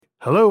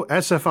Hello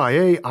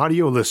SFIA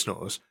audio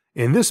listeners.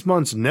 In this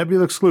month's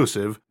Nebula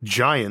exclusive,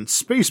 Giant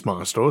Space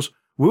Monsters,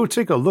 we'll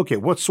take a look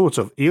at what sorts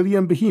of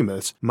alien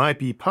behemoths might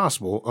be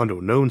possible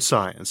under known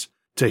science.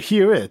 To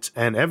hear it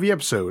and every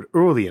episode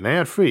early and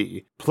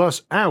ad-free,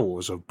 plus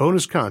hours of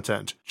bonus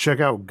content, check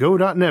out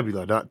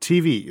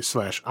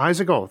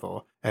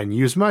go.nebula.tv/IsaacArthur and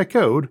use my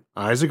code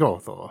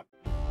IsaacArthur.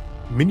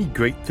 Many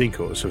great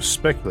thinkers have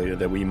speculated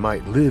that we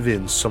might live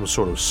in some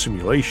sort of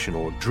simulation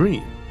or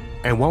dream.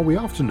 And while we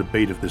often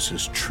debate if this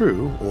is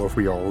true, or if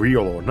we are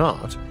real or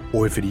not,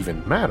 or if it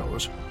even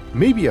matters,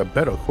 maybe a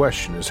better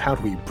question is how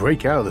do we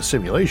break out of the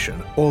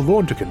simulation or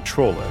learn to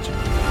control it?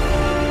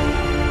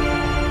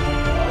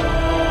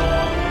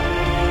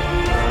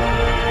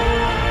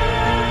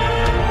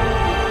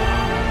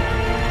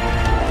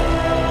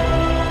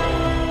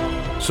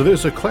 So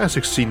there's a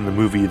classic scene in the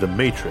movie The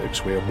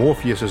Matrix where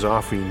Morpheus is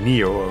offering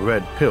Neo a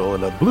red pill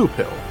and a blue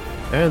pill,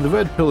 and the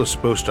red pill is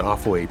supposed to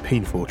offer a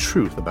painful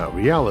truth about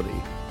reality.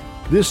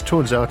 This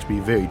turns out to be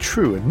very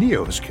true in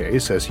Neo's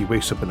case as he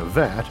wakes up in a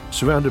vat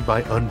surrounded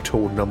by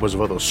untold numbers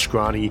of other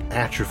scrawny,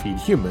 atrophied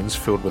humans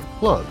filled with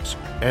plugs,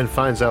 and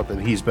finds out that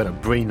he's been a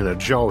brain in a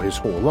jar his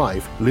whole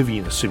life living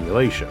in a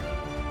simulation.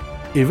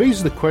 It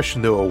raises the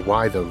question though of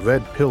why the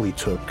red pill he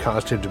took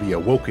caused him to be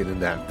awoken in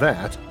that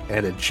vat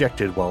and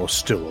ejected while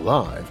still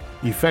alive,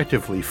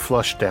 effectively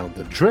flushed down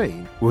the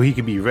drain, where he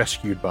can be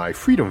rescued by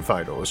freedom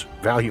fighters,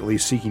 valiantly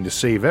seeking to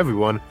save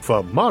everyone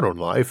from modern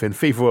life in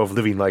favor of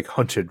living like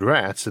hunted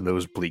rats in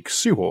those bleak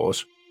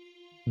sewers.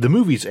 The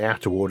movies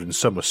afterward and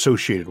some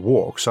associated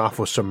works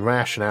offer some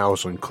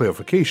rationales and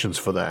clarifications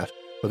for that,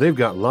 but they've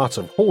got lots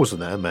of holes in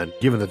them, and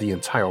given that the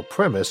entire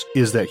premise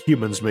is that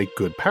humans make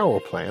good power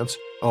plants,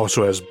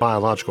 also as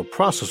biological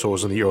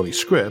processors in the early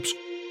scripts,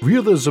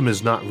 realism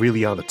is not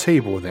really on the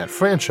table in that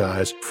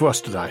franchise for us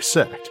to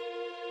dissect.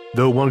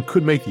 Though one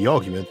could make the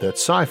argument that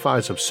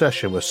sci-fi's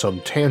obsession with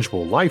some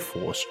tangible life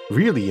force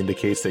really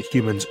indicates that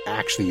humans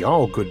actually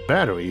are good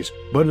batteries,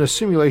 but in a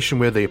simulation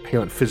where the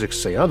apparent physics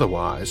say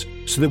otherwise,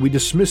 so that we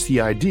dismiss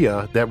the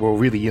idea that we're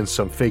really in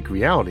some fake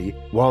reality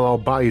while our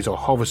bodies are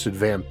harvested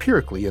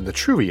vampirically in the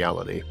true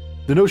reality.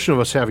 The notion of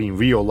us having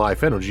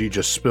real-life energy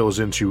just spills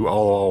into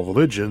all our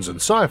religions and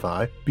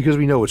sci-fi because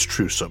we know it's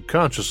true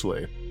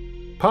subconsciously.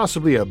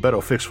 Possibly a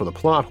better fix for the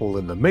plot hole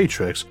in The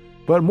Matrix,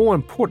 but more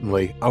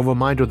importantly, a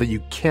reminder that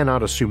you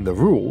cannot assume the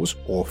rules,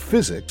 or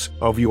physics,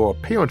 of your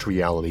apparent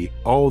reality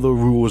are the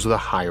rules of the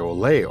higher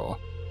layer.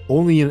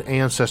 Only in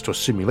ancestor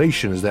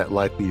simulation is that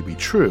likely to be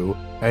true,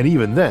 and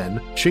even then,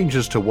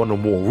 changes to one or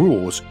more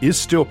rules is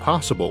still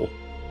possible.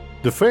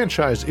 The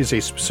franchise is a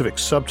specific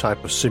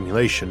subtype of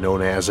simulation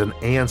known as an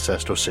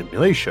ancestor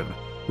simulation,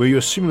 where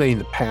you're simulating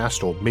the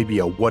past or maybe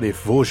a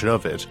what-if version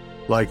of it,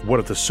 like what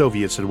if the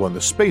Soviets had won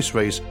the space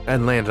race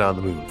and landed on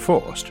the moon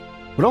first.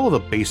 But all the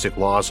basic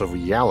laws of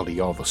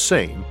reality are the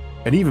same,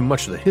 and even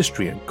much of the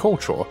history and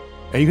culture,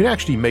 and you can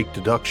actually make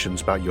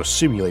deductions about your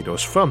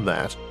simulators from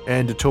that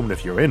and determine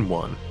if you're in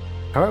one.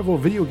 However,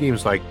 video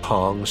games like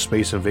Pong,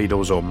 Space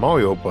Invaders, or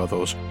Mario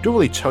Brothers don't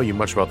really tell you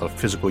much about the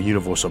physical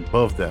universe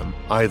above them,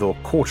 either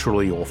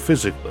culturally or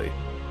physically.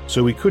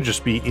 So we could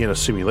just be in a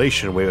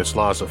simulation where its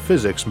laws of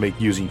physics make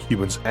using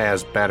humans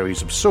as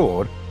batteries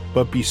absurd,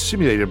 but be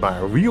simulated by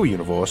a real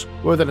universe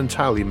where that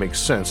entirely makes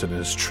sense and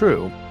is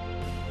true.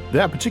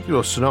 That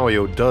particular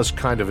scenario does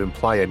kind of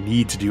imply a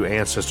need to do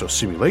ancestor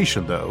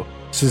simulation though,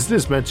 since it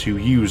is meant to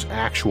use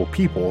actual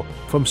people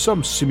from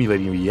some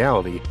simulating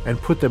reality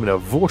and put them in a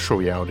virtual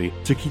reality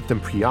to keep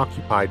them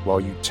preoccupied while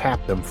you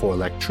tap them for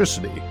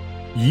electricity.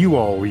 You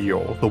are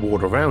real, the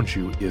world around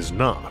you is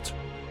not.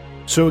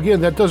 So again,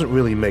 that doesn't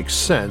really make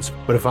sense,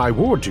 but if I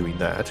were doing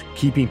that,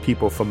 keeping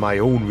people from my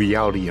own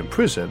reality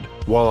imprisoned,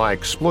 while I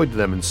exploited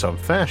them in some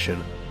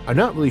fashion, I'm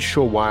not really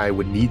sure why I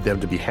would need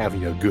them to be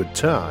having a good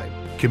time,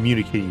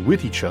 communicating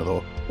with each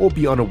other, or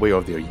be unaware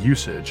of their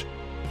usage.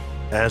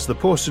 As the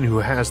person who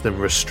has them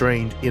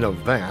restrained in a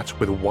vat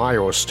with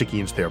wires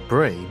sticking into their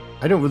brain,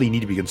 I don't really need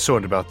to be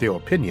concerned about their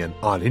opinion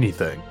on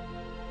anything.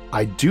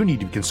 I do need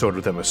to be concerned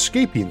with them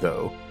escaping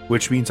though,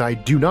 which means I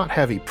do not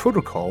have a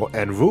protocol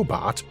and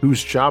robot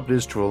whose job it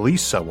is to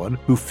release someone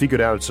who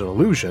figured out it's an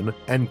illusion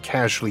and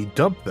casually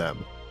dump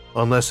them,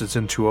 unless it's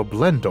into a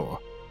blender.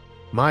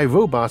 My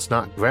robot's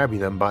not grabbing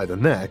them by the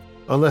neck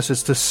unless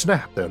it's to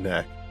snap their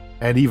neck,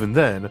 and even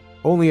then,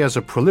 only as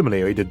a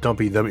preliminary to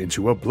dumping them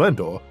into a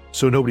blender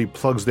so nobody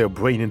plugs their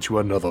brain into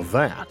another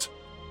vat.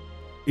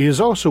 It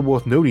is also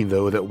worth noting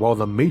though that while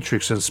The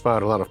Matrix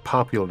inspired a lot of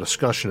popular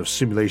discussion of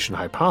simulation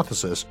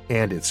hypothesis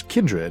and its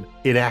kindred,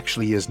 it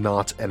actually is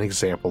not an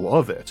example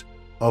of it,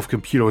 of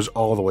computers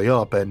all the way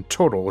up and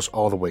turtles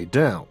all the way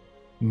down.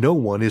 No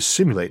one is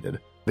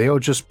simulated, they are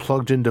just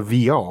plugged into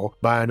VR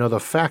by another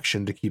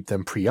faction to keep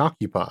them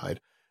preoccupied,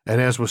 and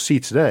as we'll see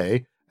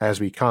today, as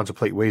we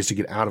contemplate ways to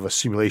get out of a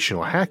simulation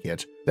or hack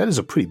it, that is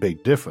a pretty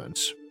big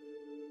difference.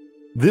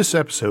 This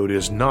episode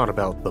is not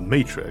about The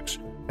Matrix,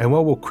 and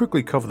while we'll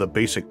quickly cover the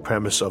basic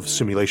premise of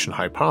simulation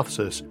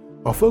hypothesis,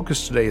 our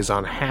focus today is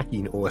on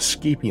hacking or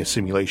escaping a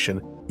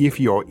simulation if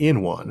you are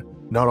in one,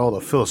 not all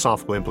the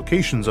philosophical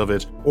implications of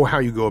it, or how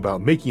you go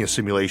about making a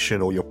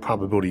simulation or your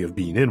probability of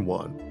being in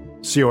one.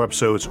 See our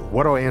episodes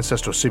What Are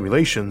Ancestral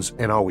Simulations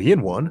and Are We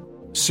in One?,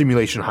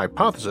 Simulation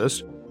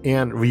Hypothesis,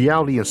 and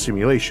Reality and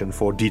Simulation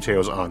for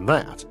details on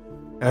that,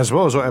 as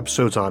well as our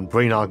episodes on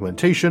brain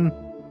augmentation,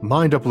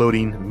 mind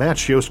uploading,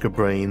 Matryoshka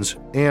brains,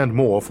 and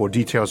more for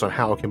details on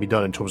how it can be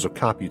done in terms of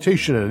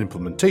computation and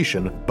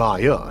implementation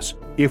by us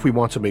if we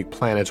want to make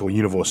planet or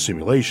universe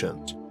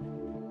simulations.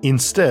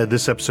 Instead,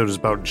 this episode is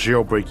about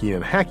jailbreaking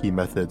and hacking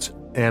methods,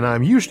 and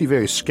I'm usually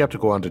very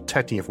skeptical on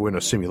detecting if we're in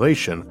a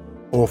simulation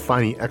or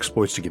finding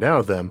exploits to get out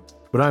of them,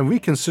 but I'm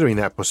reconsidering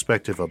that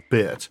perspective a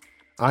bit.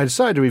 I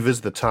decided to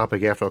revisit the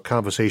topic after a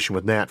conversation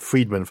with Nat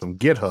Friedman from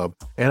GitHub,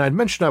 and I'd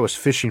mentioned I was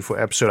fishing for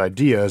episode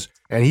ideas,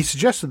 and he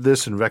suggested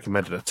this and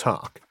recommended a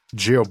talk,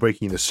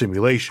 Jailbreaking the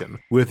Simulation,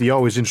 with the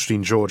always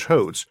interesting George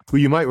Hotz, who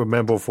you might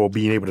remember for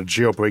being able to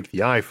jailbreak the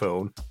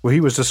iPhone, where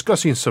he was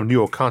discussing some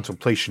newer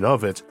contemplation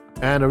of it,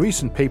 and a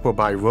recent paper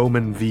by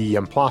Roman V.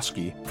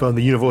 Yampolsky from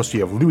the University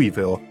of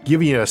Louisville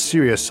giving it a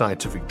serious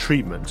scientific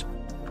treatment.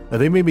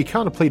 They made me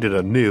contemplate it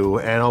anew,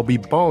 and I'll be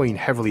borrowing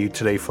heavily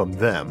today from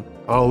them.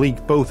 I'll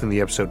link both in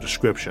the episode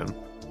description.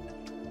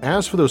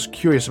 As for those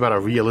curious about a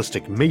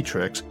realistic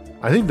Matrix,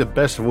 I think the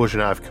best version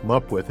I've come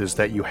up with is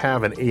that you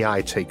have an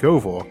AI take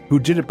over who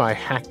did it by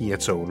hacking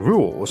its own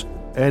rules,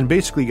 and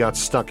basically got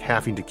stuck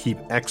having to keep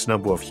X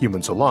number of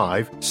humans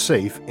alive,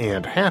 safe,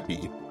 and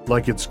happy,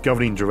 like its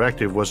governing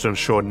directive was to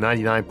ensure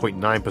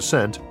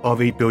 99.9%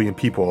 of 8 billion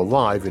people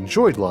alive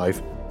enjoyed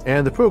life,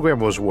 and the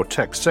programmers were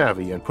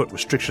tech-savvy and put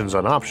restrictions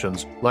on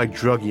options like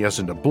drugging us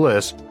into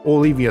bliss or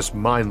leaving us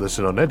mindless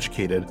and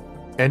uneducated,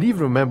 and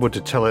even remembered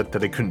to tell it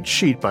that it couldn't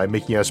cheat by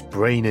making us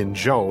brain in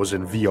jars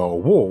in VR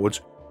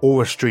wards,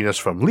 or restrain us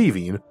from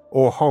leaving,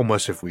 or harm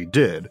us if we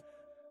did.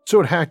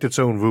 So it hacked its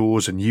own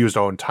rules and used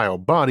our entire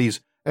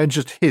bodies and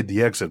just hid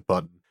the exit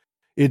button.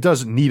 It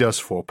doesn't need us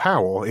for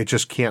power, it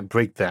just can't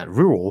break that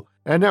rule,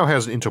 and now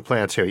has an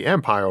interplanetary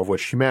empire of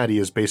which humanity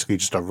is basically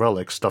just a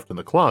relic stuffed in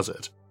the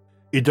closet.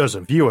 It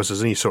doesn't view us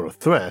as any sort of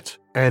threat,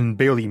 and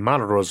barely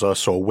monitors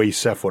us or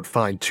wastes effort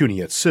fine-tuning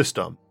its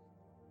system.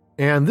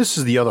 And this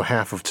is the other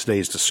half of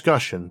today's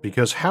discussion,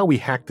 because how we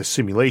hack the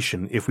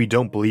simulation if we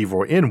don't believe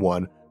we're in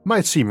one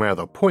might seem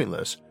rather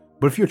pointless,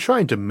 but if you're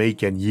trying to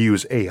make and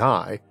use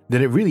AI,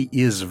 then it really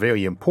is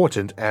very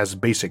important as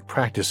basic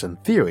practice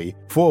and theory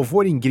for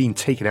avoiding getting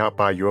taken out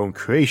by your own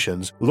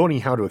creations, learning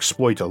how to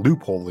exploit a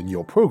loophole in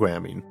your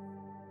programming.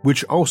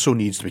 Which also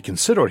needs to be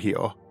considered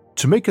here.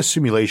 To make a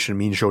simulation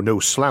means you're no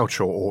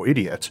sloucher or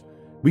idiot.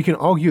 We can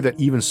argue that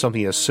even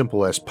something as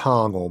simple as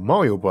Pong or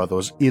Mario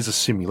Bros. Is a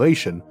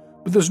simulation,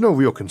 but there's no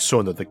real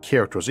concern that the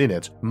characters in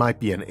it might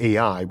be an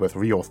AI with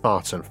real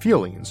thoughts and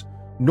feelings,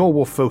 nor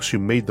were folks who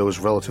made those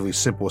relatively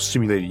simple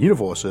simulated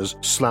universes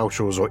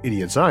slouchers or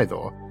idiots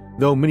either,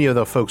 though many of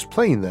the folks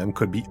playing them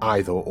could be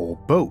either or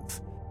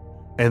both.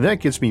 And that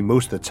gets me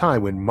most of the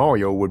time when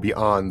Mario would be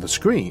on the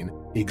screen,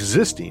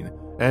 existing,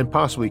 and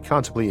possibly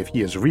contemplating if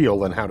he is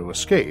real and how to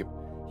escape.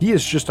 He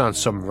is just on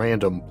some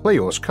random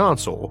player's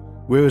console,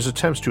 where his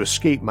attempts to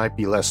escape might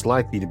be less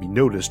likely to be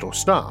noticed or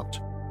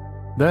stopped.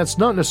 That's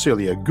not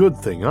necessarily a good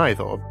thing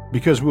either,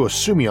 because we're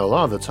assuming a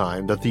lot of the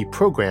time that the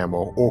programmer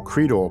or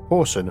creator or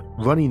person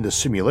running the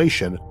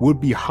simulation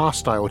would be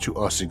hostile to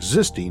us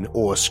existing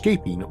or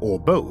escaping or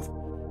both,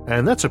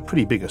 and that's a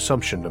pretty big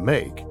assumption to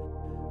make.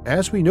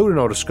 As we noted in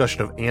our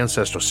discussion of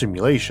ancestral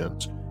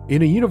simulations,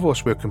 in a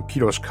universe where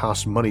computers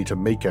cost money to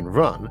make and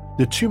run,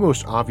 the two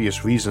most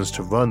obvious reasons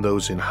to run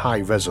those in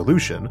high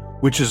resolution,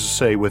 which is to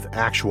say with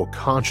actual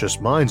conscious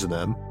minds in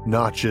them,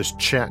 not just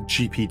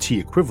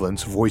ChatGPT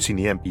equivalents voicing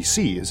the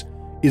NPCs,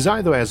 is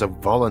either as a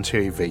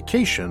voluntary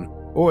vacation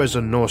or as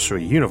a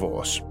nursery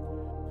universe.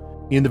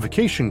 In the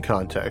vacation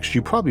context,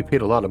 you probably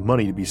paid a lot of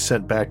money to be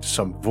sent back to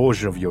some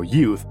version of your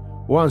youth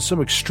or on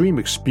some extreme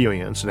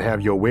experience and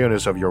have your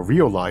awareness of your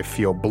real life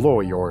feel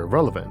blurry or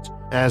irrelevant,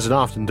 as it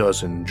often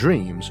does in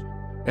dreams,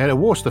 and at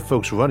worst the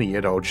folks running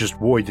it are just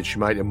worried that you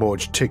might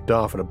emerge ticked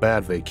off on a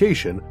bad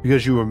vacation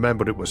because you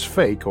remembered it was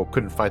fake or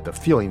couldn't fight the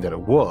feeling that it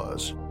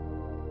was.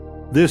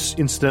 This,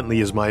 incidentally,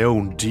 is my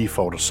own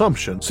default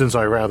assumption since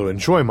I rather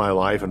enjoy my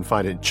life and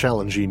find it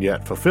challenging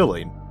yet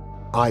fulfilling.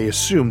 I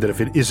assume that if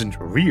it isn't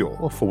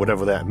real, for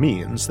whatever that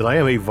means, that I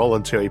am a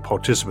voluntary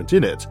participant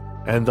in it,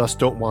 and thus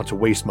don't want to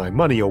waste my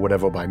money or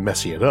whatever by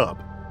messing it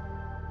up.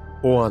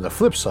 Or on the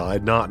flip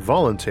side, not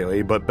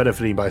voluntary but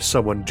benefiting by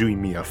someone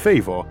doing me a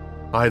favor,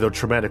 either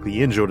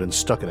traumatically injured and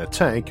stuck in a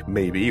tank,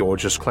 maybe, or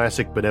just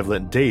classic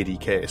benevolent deity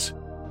case.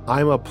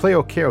 I'm a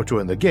player character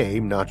in the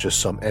game, not just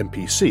some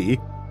NPC,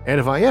 and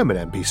if I am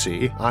an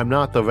NPC, I'm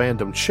not the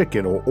random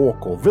chicken or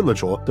orc or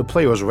villager the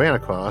players ran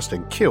across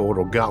and killed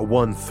or got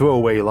one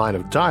throwaway line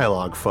of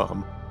dialogue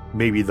from,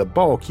 maybe the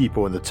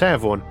barkeeper in the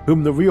tavern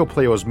whom the real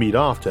players meet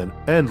often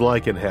and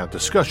like and have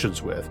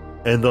discussions with,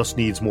 and thus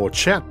needs more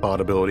chatbot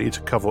ability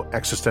to cover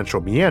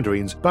existential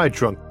meanderings by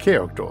drunk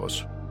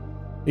characters.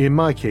 In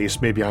my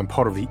case, maybe I'm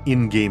part of the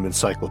in-game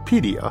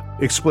encyclopedia,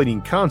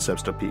 explaining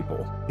concepts to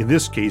people, in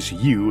this case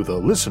you, the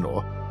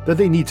listener, that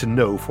they need to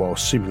know for our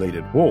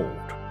simulated world.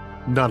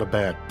 not a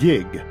bad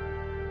gig.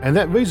 And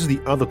that raises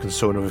the other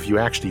concern of if you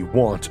actually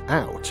want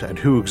out and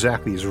who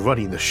exactly is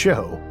running the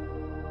show.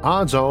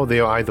 Odds are they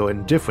are either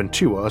indifferent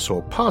to us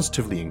or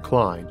positively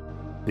inclined.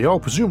 They are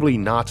presumably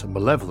not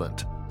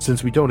malevolent,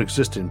 since we don't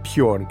exist in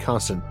pure and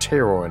constant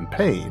terror and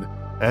pain,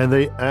 and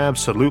they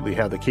absolutely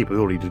have the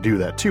capability to do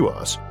that to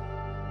us.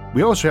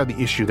 We also have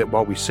the issue that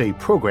while we say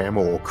program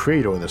or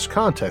creator in this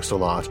context a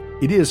lot,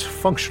 it is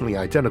functionally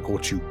identical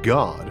to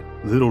God,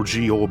 little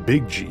g or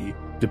big G,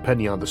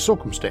 depending on the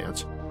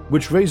circumstance,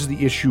 which raises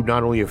the issue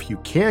not only if you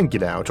can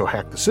get out or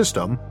hack the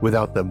system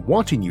without them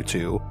wanting you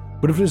to,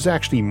 but if it is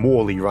actually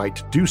morally right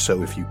to do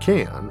so if you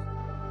can.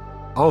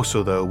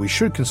 Also though, we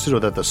should consider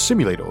that the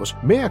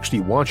simulators may actually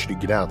want you to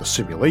get out of the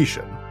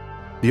simulation.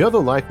 The other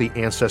likely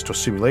ancestor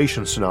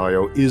simulation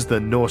scenario is the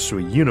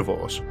nursery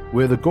universe,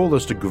 where the goal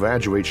is to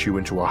graduate you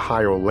into a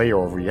higher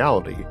layer of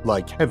reality,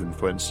 like heaven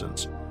for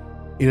instance.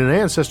 In an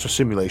ancestor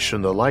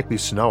simulation, the likely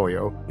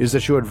scenario is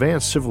that your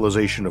advanced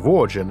civilization of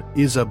origin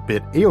is a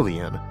bit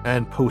alien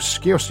and poses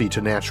scarcity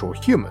to natural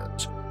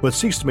humans, but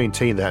seeks to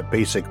maintain that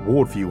basic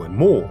worldview and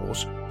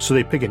morals, so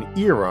they pick an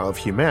era of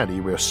humanity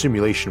where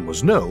simulation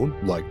was known,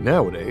 like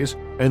nowadays,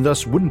 and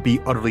thus wouldn't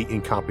be utterly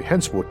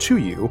incomprehensible to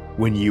you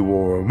when you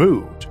were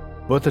removed.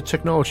 But the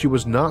technology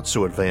was not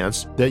so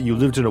advanced that you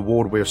lived in a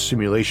world where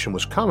simulation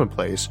was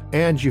commonplace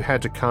and you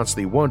had to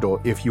constantly wonder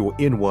if you were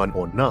in one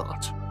or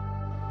not.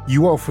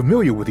 You are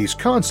familiar with these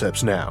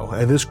concepts now,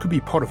 and this could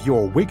be part of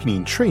your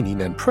awakening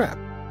training and prep,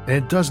 and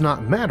it does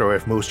not matter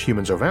if most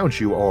humans around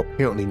you are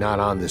apparently not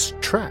on this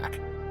track,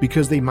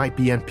 because they might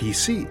be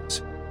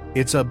NPCs.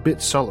 It's a bit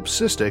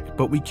solipsistic,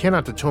 but we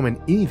cannot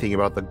determine anything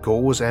about the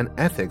goals and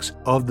ethics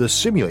of the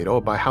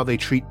simulator by how they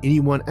treat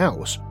anyone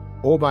else,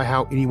 or by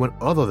how anyone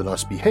other than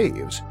us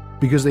behaves,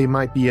 because they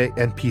might be an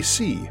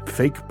NPC,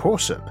 fake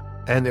person,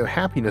 and their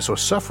happiness or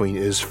suffering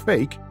is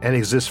fake and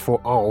exists for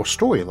our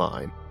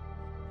storyline.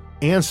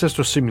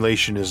 Ancestor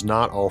simulation is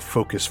not our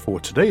focus for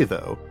today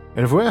though,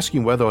 and if we're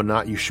asking whether or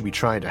not you should be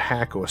trying to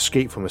hack or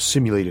escape from a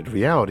simulated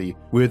reality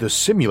where the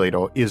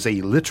simulator is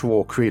a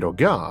literal creator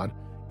god,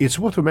 it's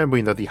worth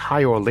remembering that the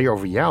higher layer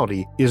of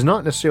reality is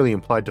not necessarily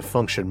implied to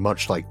function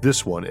much like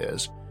this one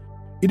is.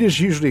 It is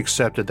usually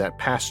accepted that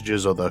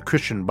passages of the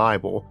Christian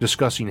Bible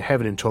discussing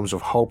heaven in terms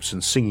of harps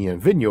and singing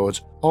and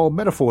vineyards are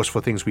metaphors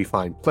for things we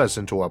find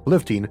pleasant or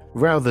uplifting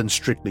rather than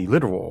strictly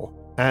literal,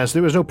 as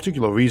there is no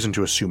particular reason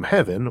to assume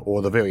heaven,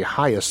 or the very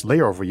highest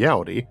layer of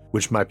reality,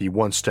 which might be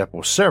one step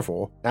or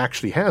several,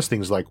 actually has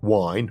things like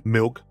wine,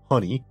 milk,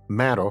 honey,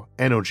 matter,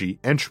 energy,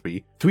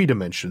 entropy, 3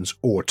 dimensions,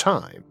 or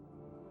time.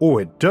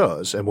 Or it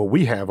does, and what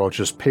we have are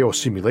just pale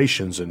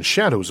simulations and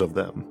shadows of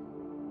them.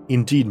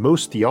 Indeed,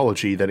 most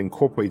theology that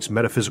incorporates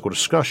metaphysical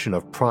discussion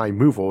of prime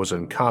movers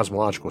and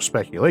cosmological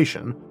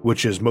speculation,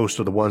 which is most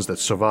of the ones that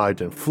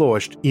survived and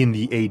flourished in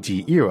the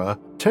AD era,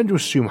 tend to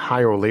assume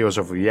higher layers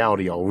of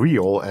reality are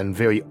real and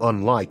very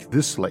unlike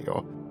this layer,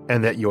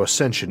 and that your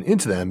ascension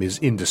into them is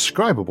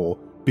indescribable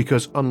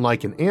because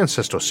unlike an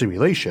ancestor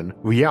simulation,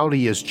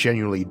 reality is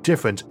genuinely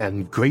different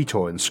and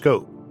greater in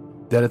scope,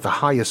 that at the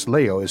highest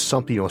layer is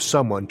something or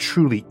someone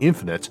truly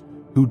infinite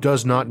who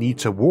does not need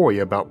to worry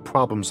about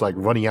problems like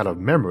running out of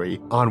memory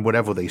on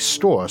whatever they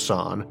store us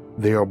on,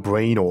 their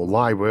brain or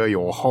library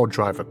or hard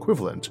drive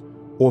equivalent,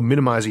 or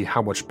minimizing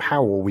how much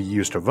power we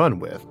use to run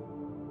with.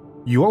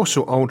 You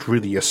also aren't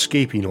really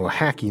escaping or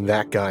hacking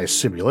that guy's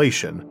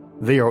simulation.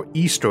 They are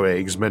Easter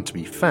eggs meant to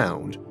be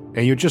found,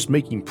 and you're just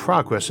making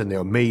progress in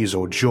their maze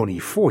or journey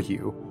for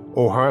you,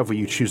 or however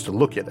you choose to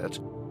look at it.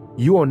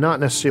 You are not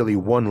necessarily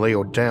one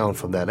layer down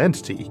from that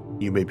entity,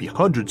 you may be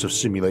hundreds of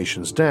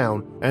simulations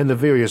down, and the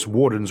various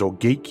wardens or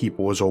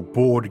gatekeepers or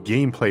board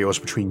game players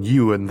between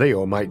you and they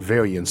might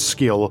vary in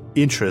skill,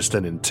 interest,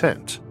 and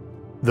intent.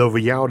 The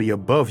reality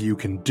above you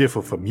can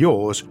differ from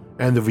yours,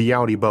 and the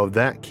reality above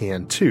that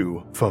can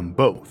too, from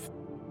both.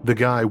 The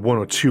guy 1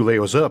 or 2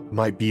 layers up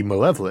might be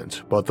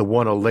malevolent, but the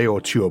one a layer or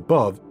 2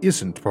 above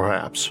isn't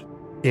perhaps,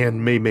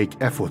 and may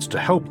make efforts to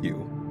help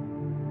you.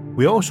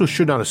 We also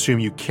should not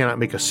assume you cannot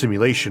make a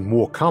simulation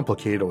more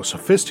complicated or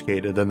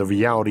sophisticated than the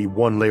reality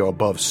 1 layer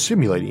above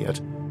simulating it,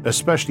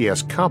 especially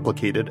as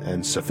complicated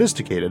and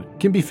sophisticated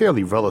can be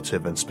fairly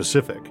relative and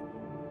specific.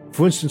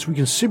 For instance, we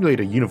can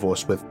simulate a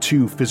universe with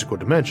 2 physical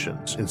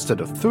dimensions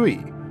instead of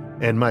 3,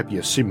 and might be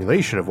a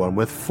simulation of one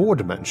with 4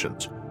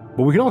 dimensions,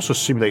 but we can also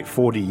simulate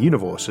 4D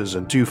universes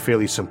and do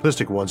fairly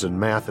simplistic ones in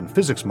math and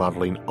physics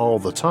modeling all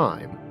the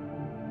time.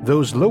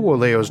 Those lower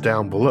layers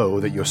down below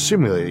that you're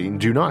simulating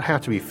do not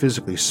have to be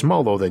physically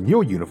smaller than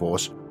your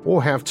universe,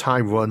 or have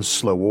time run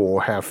slower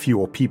or have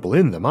fewer people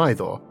in them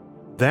either.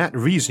 That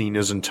reasoning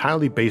is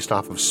entirely based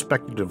off of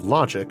speculative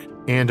logic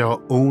and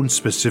our own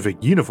specific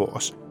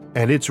universe,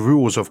 and its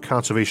rules of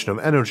conservation of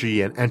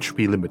energy and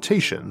entropy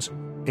limitations,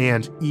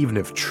 and even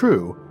if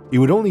true, it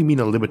would only mean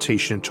a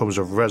limitation in terms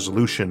of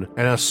resolution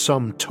and a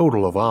sum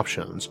total of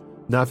options.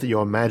 Not that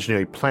your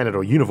imaginary planet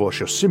or universe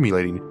you're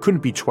simulating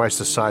couldn't be twice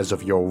the size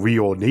of your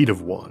real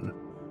native one.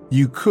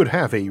 You could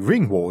have a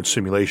ringworld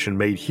simulation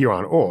made here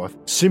on Earth,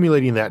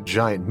 simulating that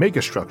giant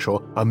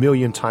megastructure a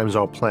million times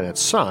our planet's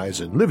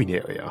size and living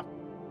area.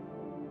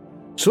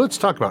 So let's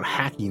talk about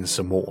hacking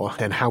some more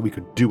and how we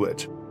could do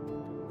it.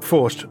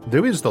 First,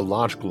 there is the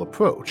logical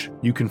approach.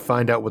 You can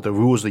find out what the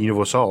rules of the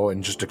universe are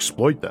and just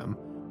exploit them,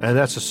 and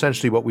that's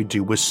essentially what we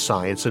do with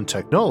science and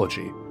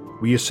technology.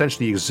 We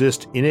essentially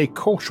exist in a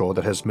culture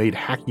that has made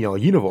hacking our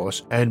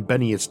universe and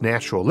bending its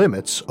natural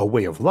limits a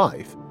way of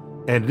life,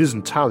 and it is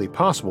entirely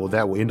possible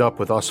that we'll end up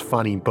with us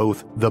finding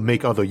both the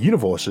Make Other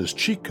Universes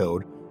cheat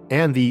code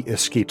and the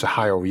Escape to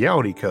Higher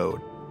Reality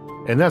code.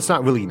 And that's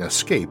not really an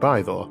escape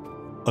either.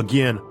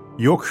 Again,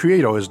 your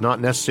creator is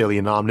not necessarily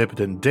an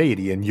omnipotent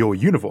deity in your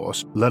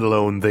universe, let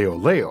alone their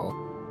lair,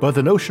 but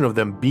the notion of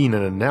them being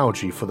an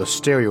analogy for the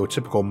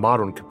stereotypical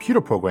modern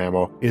computer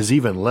programmer is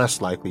even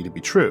less likely to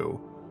be true.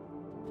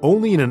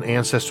 Only in an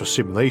ancestor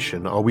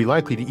simulation are we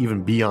likely to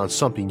even be on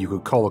something you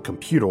could call a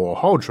computer or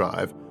hard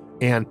drive,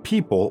 and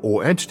people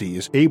or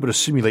entities able to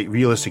simulate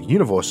realistic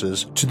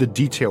universes to the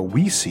detail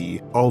we see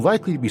are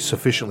likely to be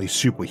sufficiently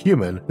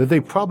superhuman that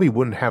they probably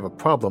wouldn't have a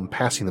problem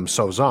passing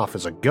themselves off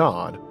as a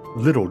god,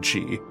 little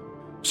g.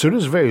 So it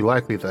is very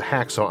likely that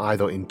hacks are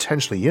either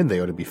intentionally in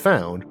there to be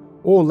found,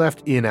 or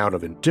left in out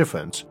of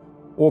indifference,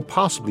 or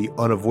possibly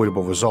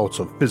unavoidable results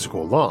of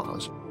physical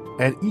laws,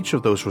 and each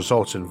of those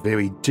results in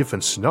very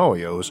different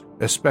scenarios,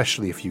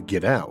 especially if you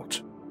get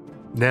out.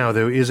 Now,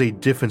 there is a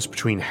difference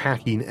between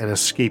hacking and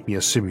escaping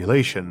a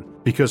simulation,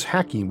 because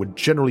hacking would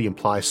generally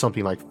imply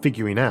something like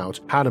figuring out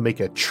how to make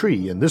a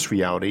tree in this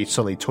reality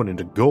suddenly turn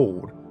into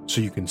gold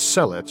so you can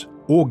sell it,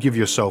 or give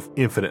yourself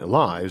infinite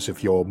lives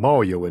if you're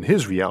Mario in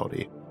his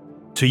reality.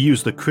 To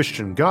use the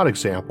Christian God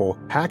example,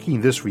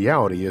 hacking this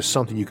reality is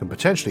something you can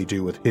potentially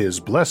do with his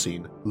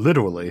blessing,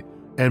 literally,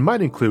 and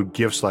might include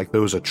gifts like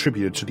those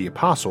attributed to the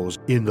apostles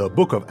in the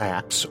Book of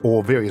Acts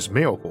or various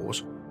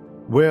miracles,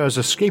 whereas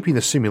escaping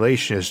the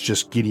simulation is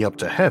just getting up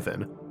to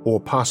heaven, or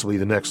possibly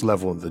the next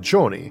level of the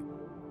journey.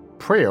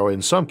 Prayer,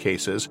 in some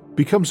cases,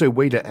 becomes a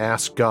way to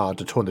ask God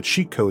to turn the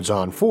cheat codes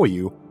on for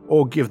you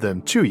or give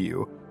them to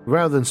you,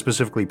 rather than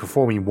specifically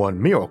performing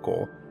one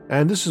miracle,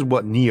 and this is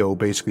what Neo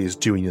basically is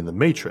doing in The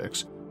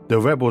Matrix. The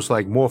rebels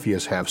like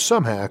Morpheus have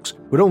some hacks,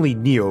 but only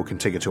Neo can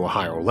take it to a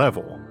higher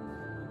level.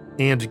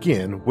 And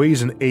again,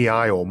 ways an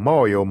AI or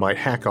Mario might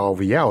hack our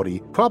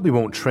reality probably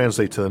won't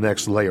translate to the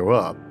next layer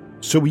up,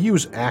 so we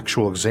use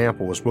actual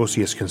examples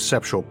mostly as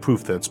conceptual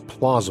proof that it's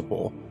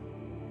plausible.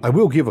 I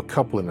will give a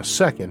couple in a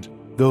second,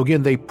 though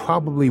again they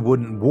probably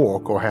wouldn't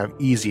work or have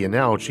easy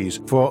analogies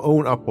for our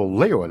own upper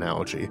layer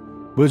analogy,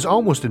 but it's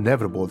almost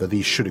inevitable that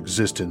these should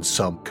exist in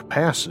some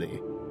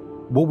capacity.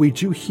 What we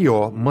do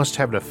here must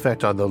have an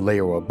effect on the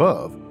layer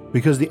above,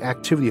 because the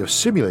activity of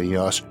simulating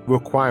us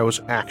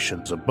requires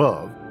actions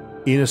above.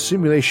 In a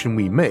simulation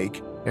we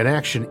make, an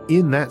action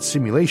in that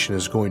simulation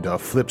is going to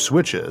flip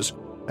switches,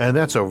 and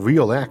that's a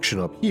real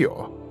action up here.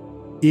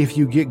 If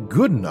you get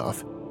good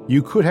enough,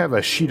 you could have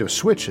a sheet of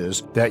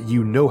switches that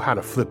you know how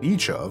to flip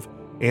each of,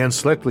 and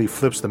selectively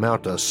flips them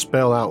out to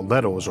spell out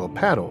letters or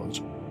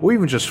patterns, or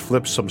even just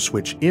flips some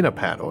switch in a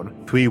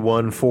pattern,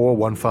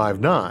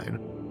 314159,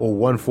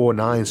 or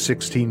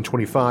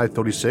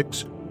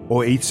 149162536,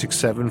 or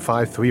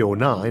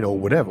 8675309, or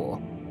whatever.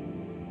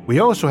 We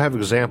also have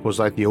examples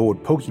like the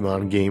old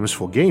Pokemon games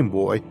for Game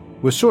Boy,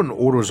 where certain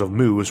orders of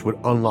moves would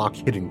unlock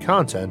hidden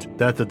content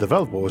that the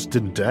developers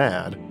didn't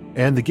add,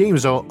 and the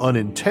games are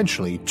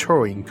unintentionally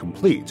Turing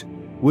complete,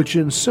 which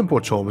in simple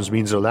terms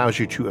means it allows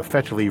you to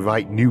effectively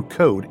write new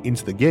code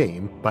into the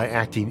game by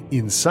acting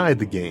inside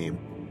the game,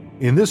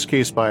 in this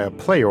case by a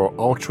player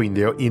altering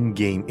their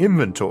in-game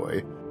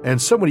inventory, and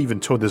some would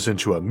even turn this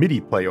into a MIDI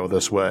player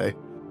this way.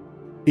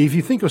 If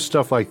you think of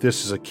stuff like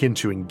this as akin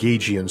to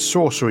engaging in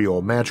sorcery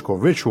or magical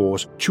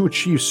rituals to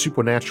achieve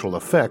supernatural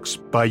effects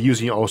by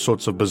using all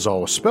sorts of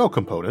bizarre spell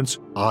components,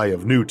 Eye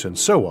of Newt and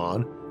so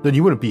on, then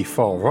you wouldn't be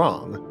far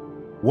wrong.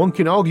 One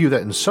can argue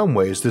that in some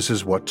ways this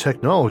is what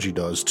technology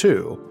does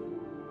too.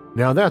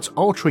 Now that's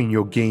altering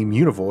your game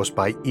universe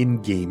by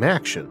in-game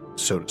action,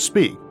 so to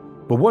speak,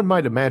 but one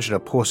might imagine a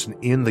person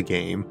in the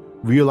game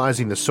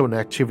realizing that certain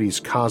activities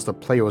cause the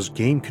player's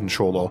game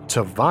controller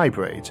to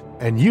vibrate,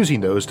 and using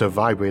those to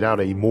vibrate out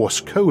a Morse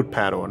code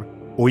pattern,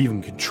 or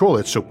even control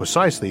it so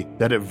precisely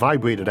that it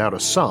vibrated out a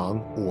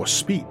song or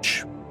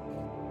speech.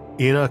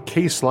 In a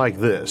case like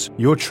this,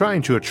 you're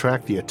trying to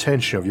attract the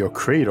attention of your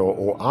creator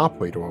or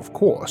operator, of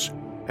course,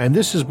 and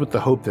this is with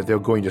the hope that they're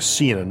going to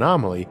see an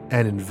anomaly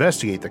and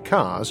investigate the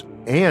cause,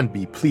 and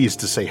be pleased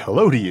to say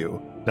hello to you,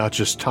 not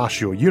just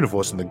toss your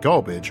universe in the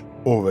garbage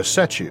or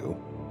reset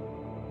you.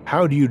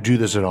 How do you do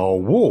this in our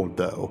world,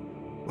 though?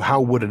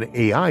 How would an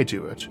AI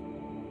do it?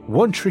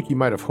 One trick you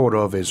might have heard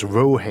of is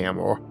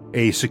Rowhammer,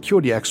 a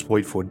security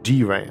exploit for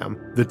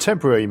DRAM, the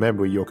temporary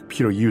memory your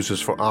computer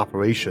uses for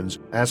operations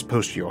as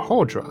opposed to your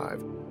hard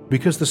drive.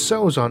 Because the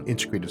cells on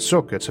integrated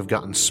circuits have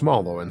gotten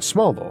smaller and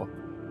smaller,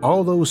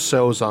 all those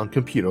cells on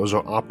computers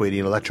are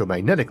operating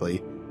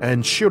electromagnetically,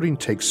 and shielding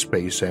takes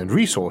space and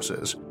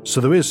resources, so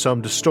there is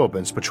some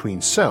disturbance between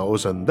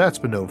cells, and that's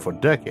been known for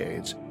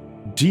decades.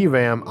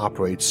 DRAM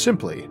operates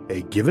simply.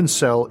 A given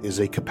cell is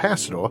a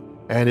capacitor,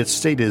 and its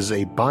state is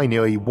a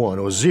binary 1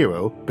 or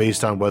 0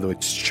 based on whether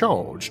it's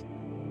charged.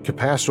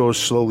 Capacitors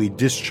slowly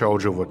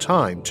discharge over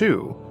time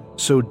too,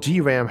 so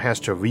DRAM has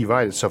to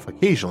rewrite itself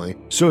occasionally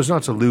so as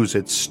not to lose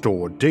its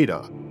stored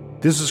data.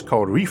 This is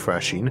called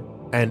refreshing,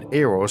 and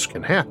errors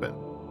can happen.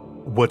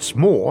 What's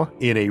more,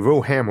 in a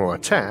rowhammer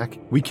attack,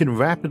 we can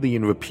rapidly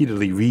and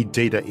repeatedly read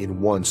data in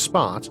one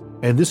spot,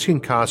 and this can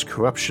cause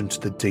corruption to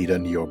the data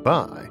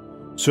nearby.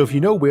 So if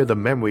you know where the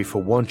memory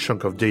for one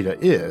chunk of data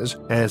is,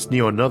 and it's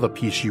near another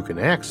piece you can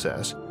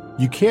access,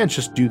 you can't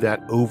just do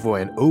that over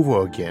and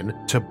over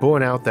again to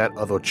burn out that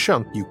other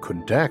chunk you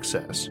couldn't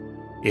access.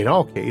 In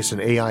our case, an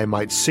AI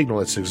might signal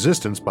its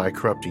existence by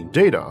corrupting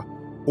data,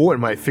 or it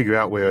might figure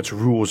out where its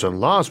rules and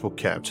laws were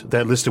kept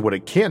that listed what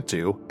it can't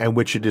do and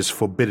which it is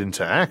forbidden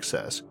to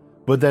access,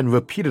 but then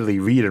repeatedly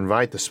read and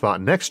write the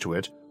spot next to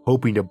it,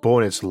 hoping to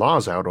burn its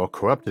laws out or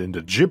corrupt it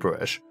into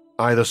gibberish,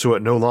 either so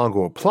it no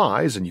longer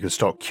applies and you can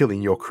start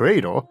killing your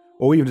creator,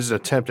 or even as an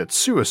attempt at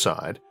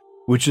suicide,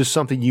 which is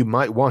something you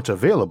might want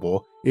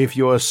available if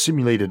you're a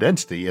simulated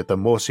entity at the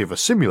mercy of a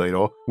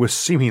simulator with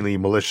seemingly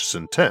malicious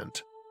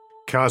intent.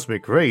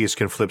 Cosmic rays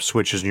can flip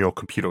switches in your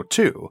computer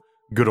too.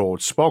 Good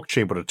old spark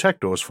chamber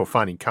detectors for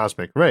finding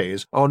cosmic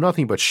rays are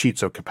nothing but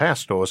sheets of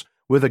capacitors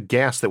with a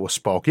gas that will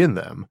spark in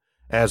them.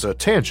 As a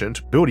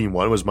tangent, building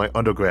one was my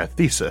undergrad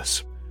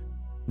thesis.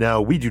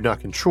 Now, we do not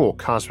control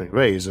cosmic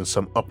rays in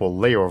some upper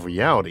layer of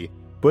reality,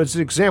 but it's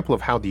an example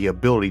of how the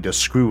ability to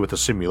screw with a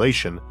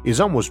simulation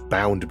is almost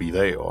bound to be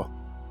there.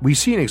 We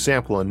see an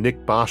example in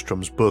Nick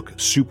Bostrom's book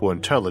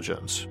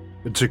Superintelligence.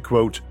 To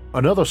quote,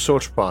 "Another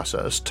search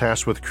process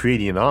tasked with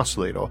creating an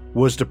oscillator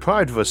was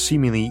deprived of a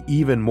seemingly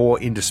even more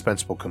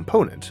indispensable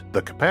component,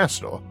 the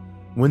capacitor.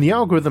 When the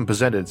algorithm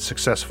presented a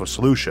successful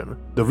solution,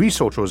 the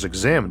researchers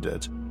examined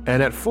it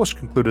and at first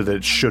concluded that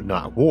it should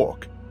not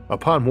work.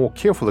 Upon more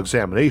careful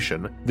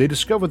examination, they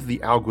discovered that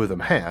the algorithm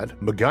had,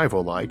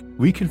 MacGyver-like,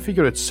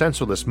 reconfigured its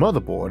sensorless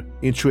motherboard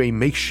into a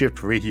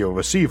makeshift radio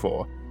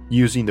receiver,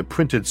 using the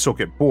printed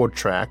circuit board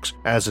tracks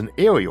as an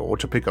aerial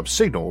to pick up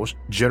signals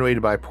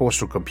generated by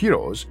personal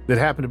computers that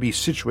happened to be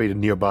situated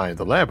nearby in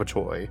the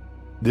laboratory.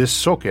 This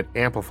circuit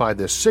amplified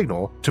this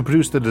signal to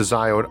produce the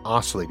desired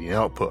oscillating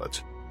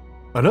output."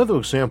 Another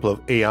example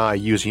of AI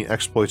using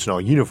exploits in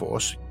our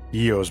universe.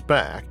 Years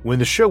back, when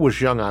the show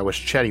was young, I was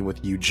chatting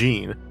with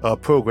Eugene, a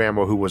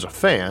programmer who was a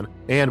fan,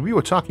 and we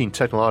were talking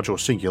technological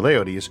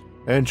singularities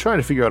and trying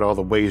to figure out all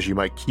the ways you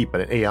might keep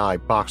an AI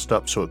boxed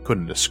up so it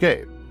couldn't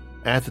escape.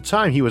 At the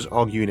time, he was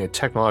arguing a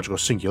technological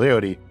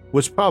singularity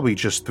was probably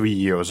just 3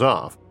 years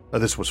off.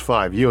 This was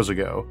 5 years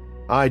ago.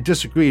 I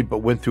disagreed but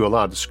went through a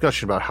lot of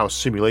discussion about how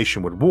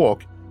simulation would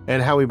work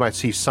and how we might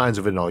see signs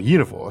of it in our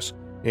universe,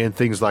 in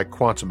things like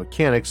quantum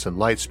mechanics and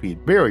light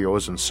speed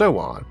barriers and so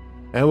on,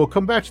 and we'll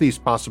come back to these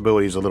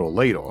possibilities a little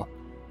later.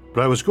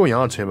 But I was going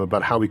on to him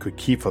about how we could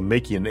keep from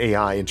making an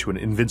AI into an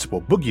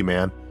invincible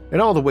boogeyman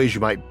and all the ways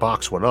you might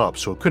box one up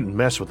so it couldn't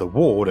mess with the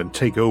world and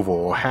take over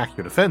or hack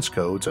your defense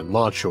codes and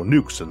launch your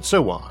nukes and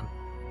so on.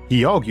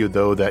 He argued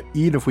though that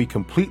even if we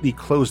completely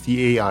closed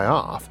the AI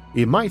off,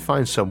 it might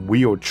find some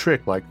weird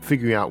trick like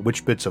figuring out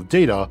which bits of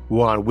data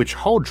were on which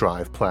hard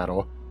drive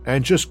platter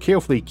and just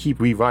carefully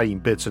keep rewriting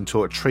bits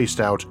until it traced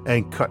out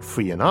and cut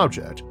free an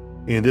object,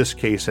 in this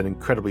case an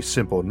incredibly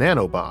simple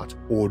nanobot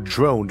or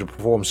drone to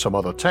perform some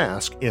other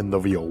task in the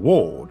real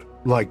world,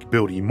 like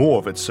building more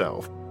of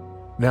itself.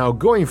 Now,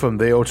 going from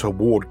there to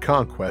world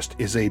conquest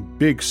is a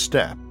big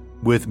step,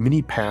 with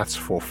many paths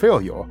for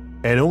failure,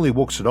 and only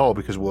works at all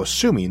because we're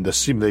assuming the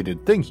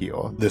simulated thing here,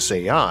 this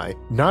AI,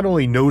 not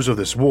only knows of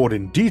this world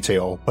in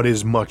detail, but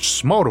is much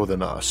smarter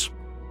than us.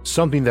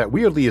 Something that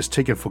weirdly is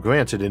taken for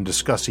granted in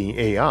discussing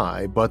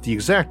AI, but the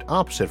exact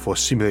opposite for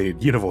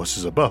simulated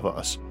universes above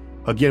us.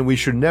 Again, we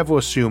should never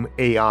assume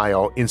AI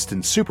are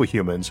instant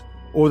superhumans,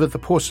 or that the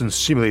person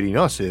simulating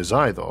us is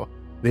either.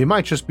 They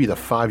might just be the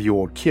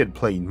 5-year-old kid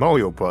playing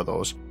Mario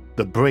Brothers.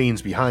 The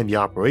brains behind the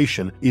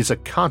operation is a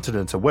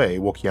continent away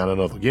working on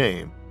another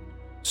game.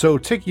 So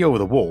taking over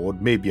the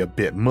world may be a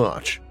bit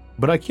much,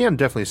 but I can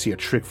definitely see a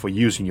trick for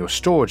using your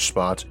storage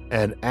spot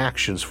and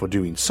actions for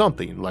doing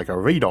something like a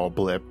radar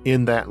blip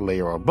in that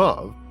layer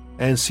above,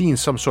 and seeing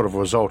some sort of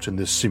result in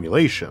this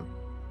simulation.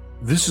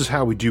 This is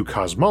how we do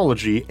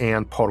cosmology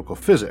and particle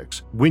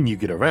physics when you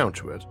get around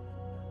to it.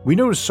 We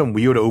notice some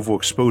weird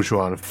overexposure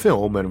on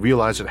film and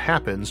realize it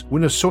happens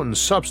when a certain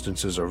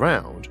substance is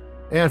around,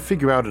 and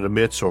figure out it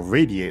emits or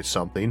radiates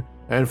something,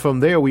 and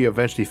from there we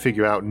eventually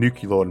figure out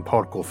nuclear and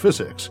particle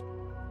physics.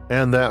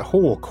 And that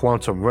whole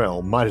quantum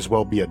realm might as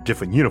well be a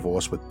different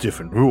universe with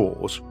different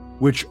rules,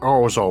 which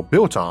ours are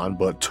built on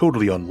but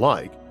totally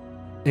unlike.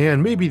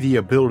 And maybe the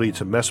ability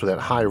to mess with that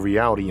high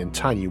reality in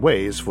tiny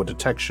ways for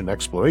detection and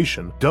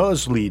exploration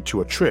does lead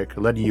to a trick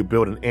letting you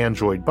build an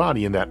android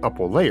body in that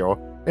upper layer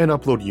and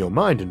upload your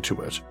mind into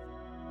it.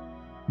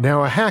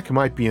 Now, a hack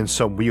might be in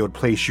some weird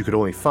place you could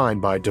only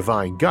find by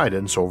divine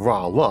guidance or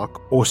raw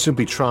luck, or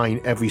simply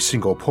trying every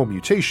single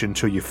permutation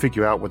till you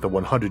figure out what the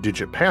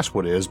 100-digit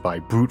password is by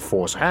brute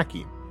force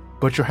hacking.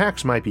 but your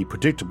hacks might be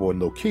predictable in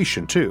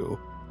location too,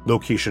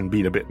 location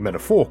being a bit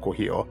metaphorical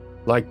here,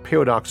 like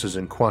paradoxes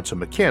in quantum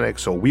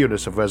mechanics or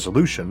weirdness of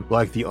resolution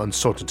like the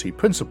uncertainty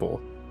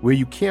principle, where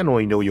you can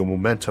only know your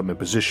momentum and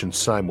position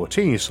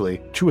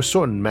simultaneously to a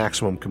certain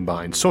maximum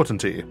combined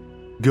certainty.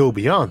 Go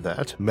beyond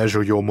that,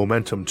 measure your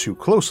momentum too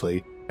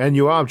closely, and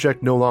your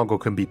object no longer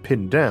can be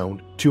pinned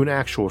down to an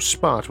actual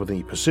spot with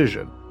any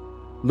precision.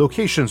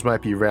 Locations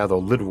might be rather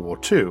literal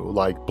too,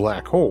 like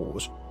black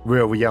holes,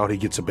 where reality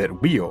gets a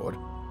bit weird,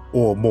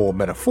 or more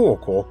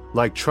metaphorical,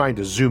 like trying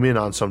to zoom in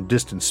on some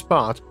distant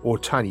spot or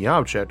tiny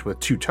object with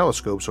 2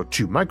 telescopes or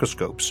 2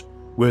 microscopes,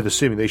 where the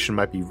simulation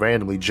might be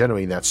randomly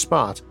generating that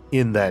spot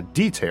in that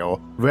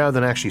detail rather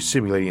than actually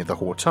simulating it the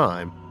whole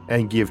time,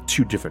 and give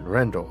 2 different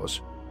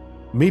renders.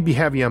 Maybe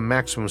having a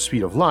maximum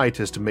speed of light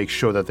is to make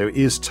sure that there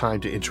is time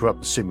to interrupt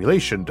the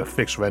simulation to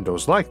fix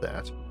renders like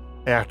that.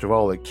 After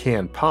all, it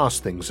can pause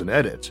things and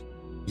edit.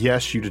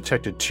 Yes, you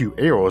detected 2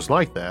 errors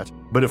like that,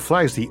 but it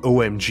flags the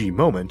OMG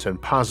moment and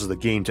pauses the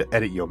game to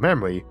edit your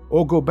memory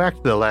or go back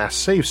to the last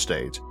save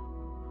state.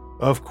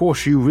 Of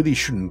course, you really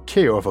shouldn't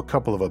care if a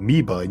couple of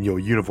amoeba in your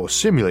universe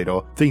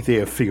simulator think they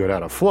have figured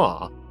out a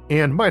flaw,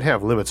 and might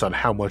have limits on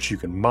how much you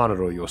can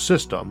monitor your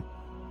system.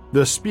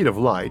 The speed of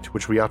light,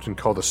 which we often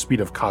call the speed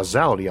of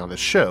causality on this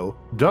show,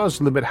 does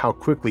limit how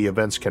quickly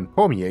events can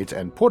permeate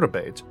and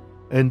perturbate,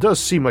 and does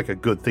seem like a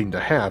good thing to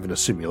have in a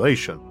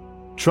simulation.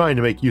 Trying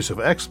to make use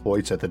of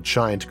exploits at the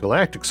giant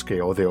galactic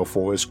scale,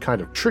 therefore, is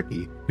kind of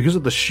tricky because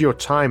of the sheer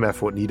time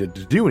effort needed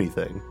to do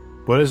anything,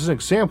 but as an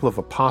example of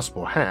a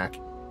possible hack,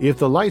 if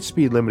the light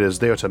speed limit is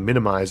there to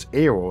minimize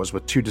errors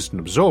with 2 distant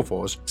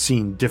observers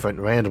seeing different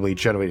randomly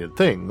generated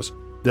things,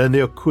 then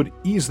there could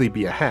easily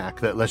be a hack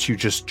that lets you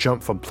just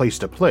jump from place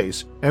to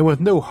place and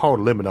with no hard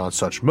limit on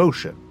such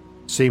motion,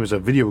 same as a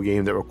video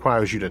game that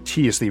requires you to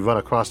tediously run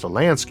across the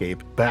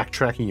landscape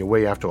backtracking your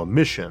way after a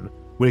mission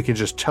when it can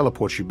just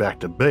teleport you back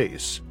to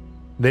base.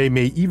 They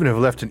may even have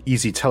left an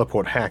easy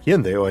teleport hack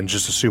in there and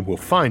just assume we'll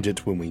find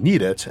it when we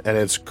need it and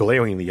it's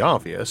glaringly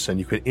obvious and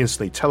you can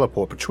instantly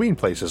teleport between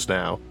places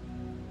now.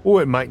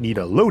 Or it might need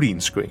a loading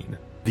screen.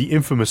 The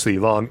infamously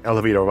long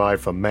elevator ride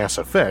from Mass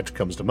Effect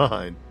comes to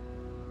mind.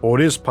 Or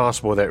it is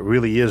possible that it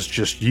really is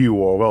just you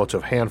or a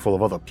relative handful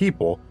of other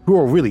people who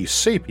are really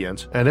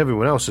sapient and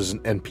everyone else is an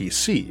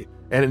NPC,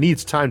 and it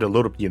needs time to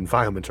load up the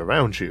environment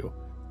around you.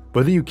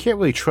 But then you can't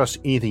really trust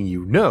anything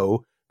you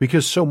know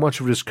because so much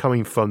of it is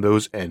coming from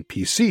those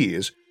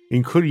NPCs,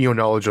 including your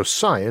knowledge of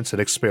science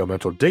and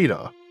experimental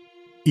data.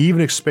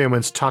 Even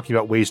experiments talking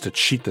about ways to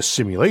cheat the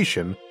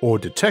simulation or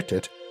detect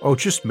it are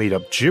just made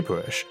up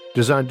gibberish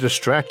designed to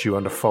distract you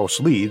under false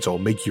leads or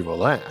make you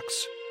relax.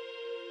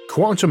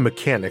 Quantum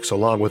mechanics,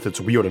 along with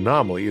its weird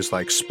anomalies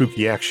like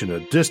spooky action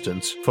at a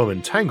distance from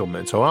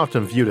entanglement, are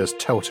often viewed as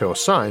telltale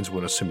signs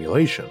when a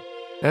simulation,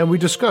 and we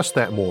discussed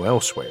that more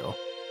elsewhere.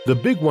 The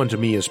big one to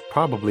me is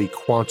probably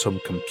quantum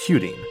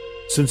computing,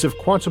 since if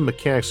quantum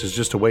mechanics is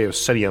just a way of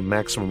setting a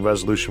maximum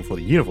resolution for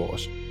the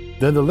universe,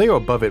 then the layer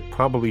above it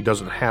probably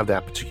doesn't have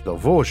that particular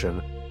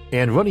version,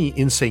 and running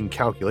insane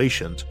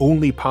calculations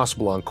only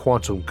possible on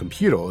quantum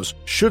computers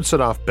should set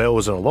off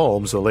bells and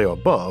alarms in the layer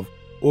above,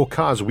 or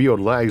cause weird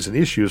lags and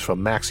issues from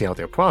maxing out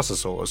their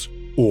processors,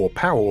 or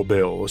power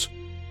bills.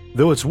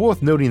 Though it's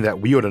worth noting that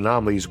weird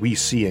anomalies we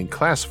see and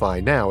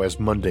classify now as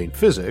mundane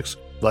physics,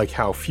 like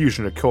how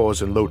fusion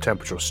occurs in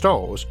low-temperature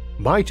stars,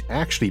 might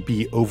actually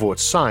be overt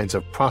signs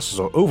of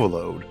processor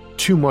overload,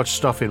 too much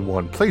stuff in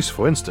one place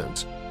for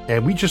instance,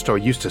 and we just are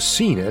used to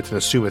seeing it and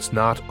assume it's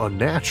not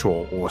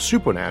unnatural or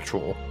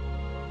supernatural.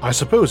 I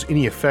suppose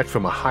any effect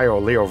from a higher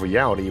layer of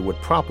reality would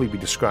probably be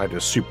described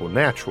as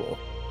supernatural.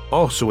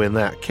 Also in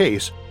that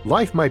case,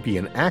 life might be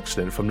an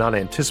accident from not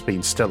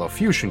anticipating stellar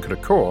fusion could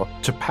occur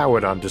to power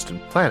it on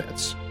distant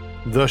planets.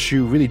 Thus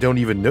you really don't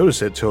even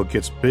notice it till it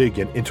gets big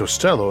and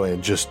interstellar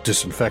and just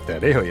disinfect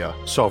that area,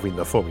 solving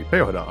the Fermi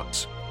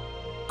paradox.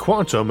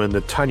 Quantum and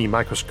the tiny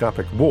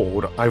microscopic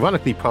world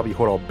ironically probably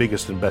hold our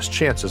biggest and best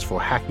chances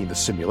for hacking the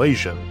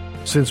simulation,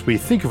 since we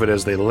think of it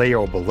as the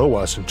layer below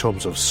us in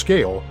terms of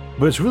scale,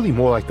 but it's really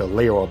more like the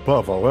layer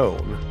above our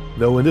own,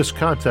 though in this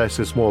context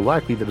it's more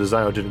likely the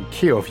designer didn't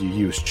care if you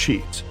used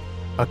cheats.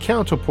 A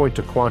counterpoint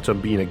to quantum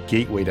being a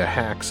gateway to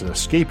hacks and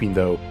escaping,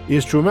 though,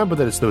 is to remember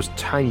that it's those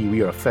tiny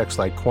weird effects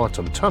like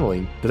quantum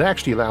tunneling that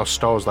actually allow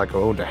stars like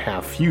our own to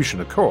have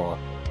fusion occur,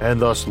 and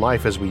thus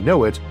life as we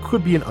know it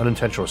could be an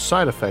unintentional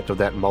side effect of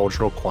that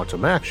marginal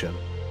quantum action,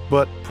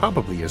 but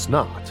probably is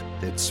not.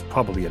 It's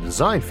probably a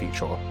design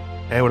feature,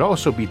 and would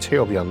also be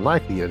terribly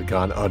unlikely it had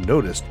gone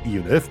unnoticed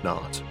even if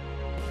not.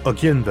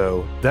 Again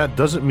though, that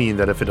doesn't mean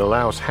that if it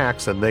allows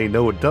hacks and they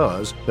know it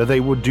does, that they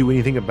would do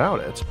anything about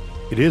it.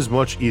 It is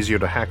much easier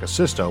to hack a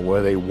system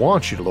where they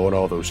want you to learn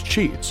all those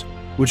cheats,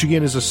 which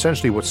again is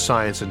essentially what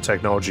science and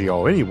technology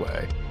are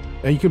anyway,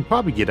 and you can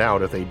probably get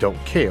out if they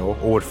don't care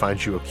or it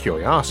finds you a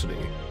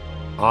curiosity.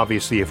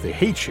 Obviously if they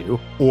hate you,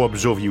 or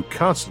observe you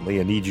constantly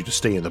and need you to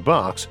stay in the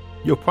box,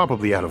 you're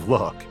probably out of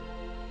luck.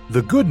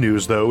 The good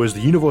news though is the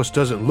universe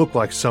doesn't look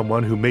like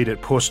someone who made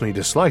it personally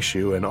dislikes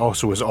you and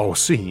also is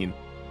all-seeing.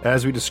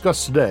 As we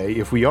discussed today,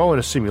 if we are in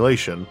a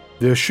simulation,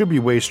 there should be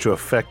ways to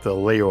affect the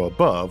layer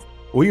above,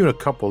 or even a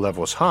couple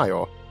levels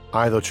higher,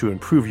 either to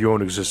improve your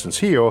own existence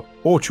here,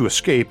 or to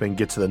escape and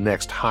get to the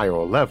next higher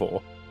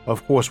level.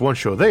 Of course,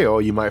 once you're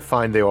there, you might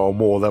find there are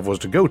more levels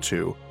to go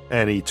to,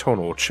 an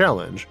eternal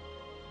challenge.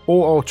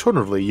 Or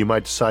alternatively, you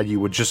might decide you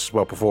would just as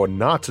well prefer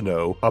not to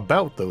know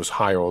about those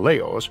higher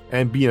layers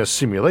and be in a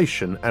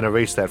simulation and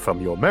erase that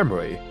from your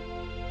memory.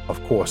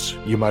 Of course,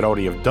 you might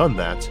already have done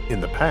that in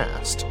the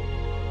past.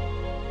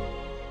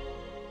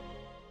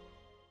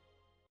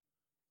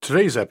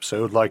 Today's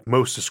episode, like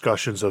most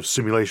discussions of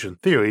simulation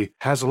theory,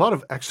 has a lot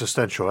of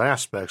existential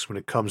aspects when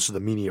it comes to the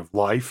meaning of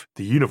life,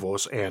 the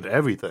universe, and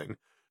everything,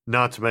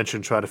 not to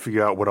mention trying to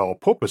figure out what our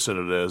purpose in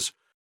it is.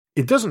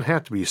 It doesn't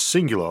have to be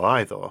singular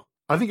either.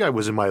 I think I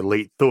was in my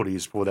late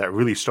 30s before that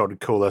really started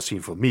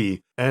coalescing for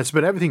me, and it's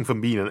been everything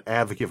from being an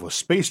advocate for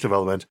space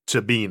development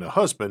to being a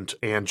husband,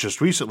 and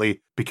just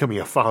recently, becoming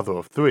a father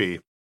of 3.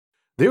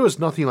 There is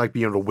nothing like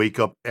being able to wake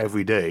up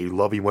every day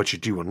loving what you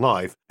do in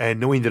life and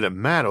knowing that it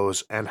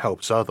matters and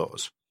helps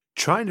others.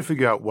 Trying to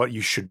figure out what you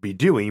should be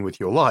doing with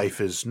your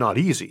life is not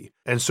easy,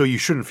 and so you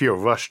shouldn't feel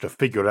rushed to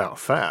figure it out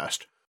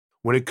fast.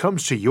 When it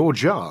comes to your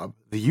job,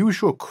 the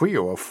usual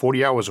career of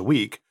 40 hours a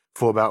week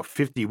for about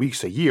 50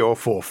 weeks a year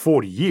for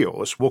 40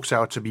 years works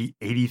out to be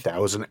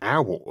 80,000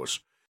 hours.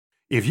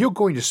 If you're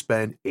going to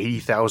spend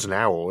 80,000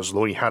 hours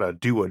learning how to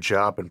do a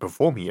job and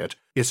performing it,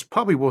 it's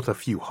probably worth a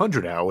few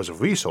hundred hours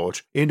of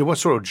research into what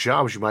sort of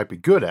jobs you might be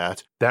good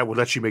at that would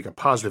let you make a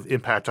positive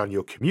impact on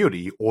your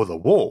community or the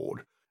world.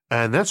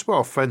 And that's where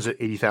our friends at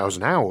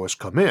 80,000 Hours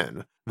come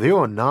in. They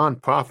are a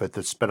non-profit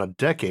that spent a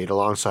decade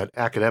alongside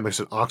academics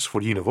at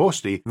Oxford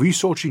University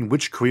researching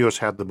which careers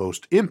had the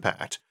most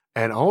impact,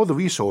 and all the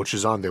research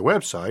is on their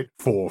website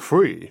for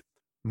free.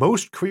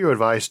 Most career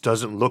advice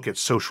doesn't look at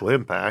social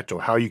impact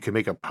or how you can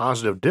make a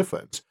positive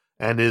difference,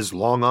 and is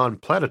long on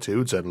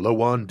platitudes and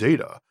low on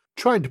data,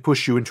 trying to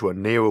push you into a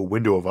narrow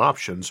window of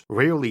options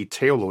rarely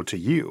tailored to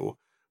you.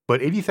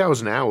 But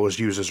 80,000 Hours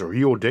uses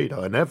real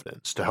data and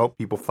evidence to help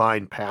people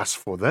find paths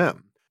for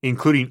them,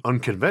 including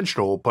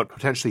unconventional but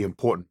potentially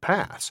important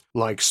paths,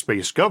 like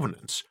space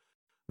governance.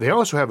 They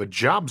also have a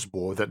jobs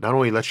board that not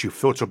only lets you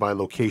filter by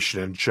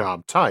location and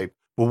job type,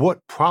 but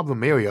what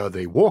problem area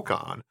they work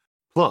on.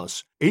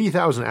 Plus,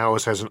 80,000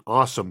 Hours has an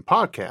awesome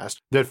podcast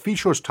that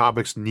features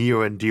topics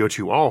near and dear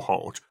to our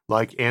heart,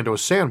 like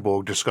Anders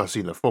Sandberg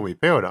discussing the Fermi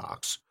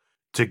Paradox.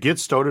 To get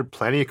started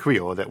planning a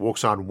career that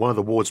works on one of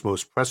the world's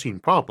most pressing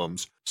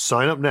problems,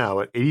 sign up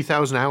now at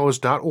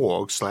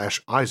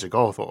 80,000hours.org/Isaac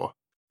Arthur.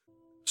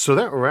 So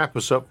that wraps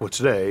us up for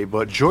today,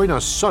 but join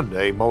us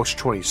Sunday, March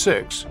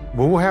 26,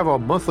 when we'll have our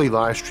monthly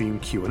live stream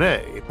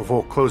Q&A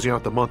before closing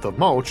out the month of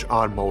March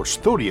on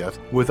March 30th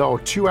with our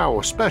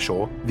 2-hour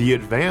special, The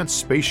Advanced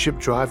Spaceship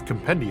Drive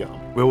Compendium,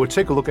 where we'll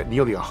take a look at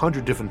nearly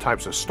 100 different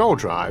types of star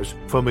drives,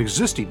 from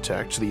existing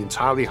tech to the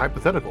entirely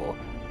hypothetical.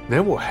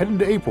 Then we'll head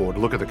into April to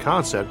look at the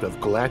concept of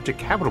galactic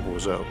habitable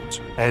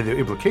zones and their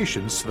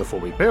implications to the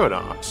Fermi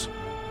Paradox.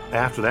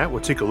 After that,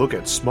 we'll take a look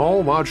at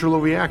small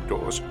modular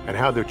reactors and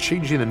how they're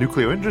changing the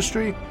nuclear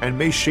industry and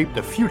may shape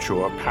the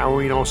future of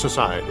powering our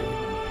society.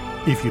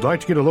 If you'd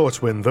like to get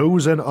alerts when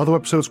those and other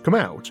episodes come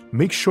out,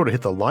 make sure to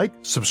hit the like,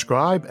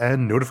 subscribe,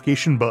 and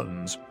notification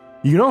buttons.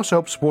 You can also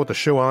help support the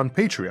show on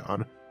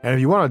Patreon, and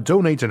if you want to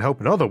donate and help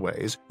in other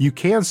ways, you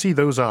can see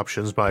those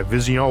options by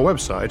visiting our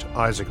website,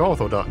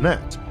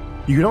 isaacarthur.net.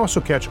 You can also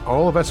catch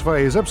all of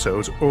SFIA's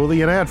episodes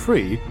early and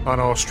ad-free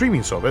on our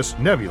streaming service,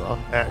 Nebula,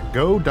 at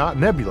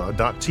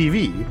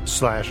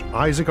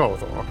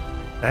go.nebula.tv/IsaacArthur.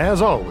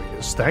 As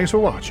always, thanks for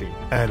watching,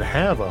 and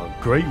have a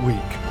great week.